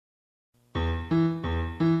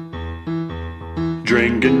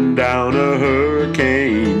drinking down a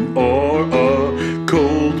hurricane or a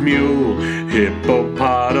cold mule.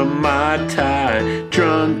 Hippopotami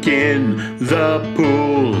drunk in the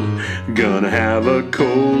pool. Gonna have a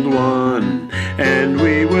cold one and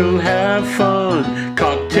we will have fun.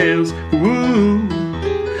 Cocktails, woo.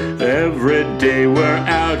 Every day we're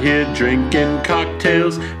out here drinking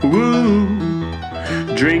cocktails, woo.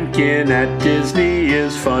 Drinking at Disney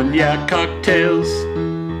is fun, yeah, cocktails.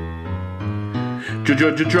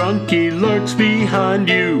 Drunky lurks behind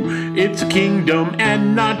you. It's a kingdom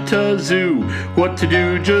and not a zoo. What to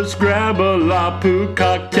do? Just grab a Lapu.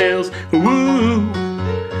 Cocktails, woo.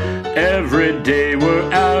 Every day we're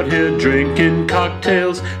out here drinking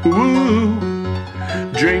cocktails, woo.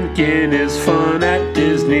 Drinking is fun at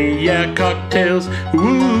Disney, yeah, cocktails,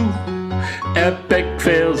 woo. Epic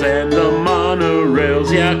fails and the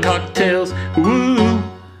monorails, yeah, cocktails, woo.